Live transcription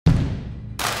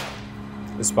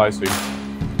It's spicy.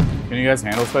 Can you guys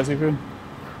handle spicy food?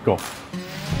 Cool.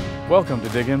 Welcome to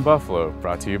Dig In Buffalo,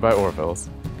 brought to you by Orville's.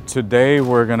 Today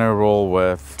we're gonna roll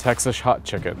with Texish hot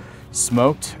chicken.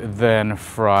 Smoked, then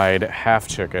fried half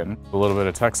chicken. A little bit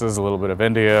of Texas, a little bit of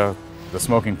India. The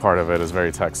smoking part of it is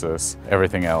very Texas.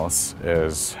 Everything else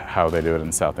is how they do it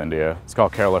in South India. It's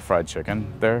called Kerala fried chicken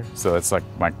there, so it's like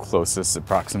my closest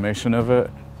approximation of it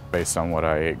based on what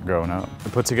I ate growing up. I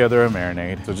put together a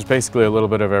marinade, so just basically a little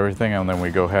bit of everything, and then we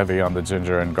go heavy on the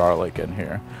ginger and garlic in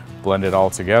here. Blend it all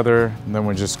together, and then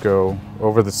we just go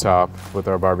over the top with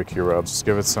our barbecue rubs. Just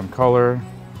give it some color.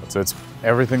 So it's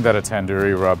everything that a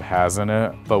tandoori rub has in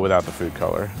it, but without the food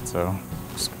color. So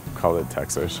just call it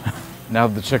Texish. Now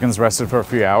that the chicken's rested for a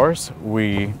few hours,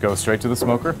 we go straight to the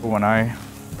smoker. When I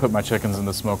put my chickens in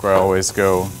the smoker, I always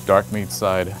go dark meat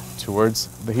side towards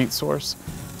the heat source.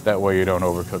 That way you don't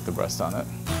overcook the breast on it.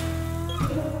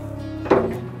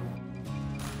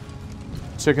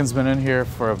 Chicken's been in here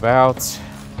for about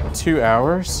 2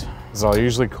 hours. So I'll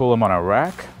usually cool them on a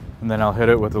rack, and then I'll hit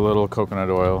it with a little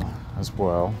coconut oil as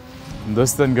well. And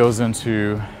this then goes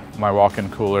into my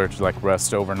walk-in cooler to like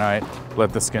rest overnight,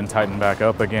 let the skin tighten back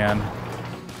up again.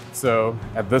 So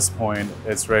at this point,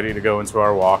 it's ready to go into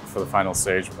our wok for the final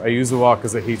stage. I use the wok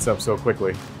because it heats up so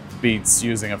quickly. Beats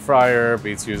using a fryer,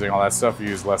 beats using all that stuff. You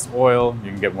use less oil,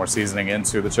 you can get more seasoning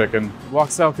into the chicken.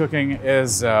 Wok style cooking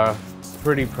is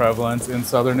pretty prevalent in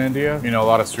southern India. You know, a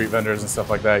lot of street vendors and stuff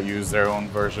like that use their own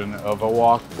version of a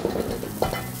wok.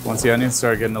 Once the onions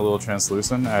start getting a little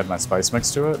translucent, I add my spice mix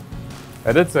to it.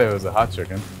 I did say it was a hot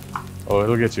chicken. Oh,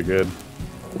 it'll get you good.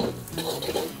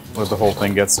 Let the whole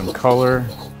thing get some color.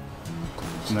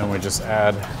 And then we just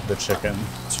add the chicken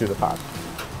to the pot.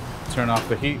 Turn off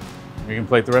the heat. You can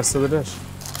plate the rest of the dish.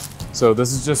 So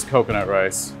this is just coconut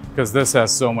rice. Because this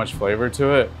has so much flavor to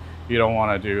it, you don't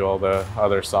want to do all the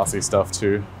other saucy stuff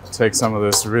too. Take some of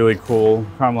this really cool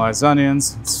caramelized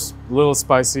onions. It's a little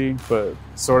spicy, but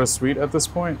sort of sweet at this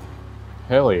point.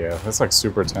 Hell yeah, that's like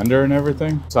super tender and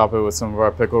everything. Top it with some of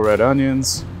our pickled red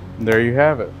onions. And there you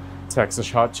have it,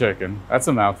 Texish hot chicken. That's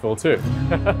a mouthful too.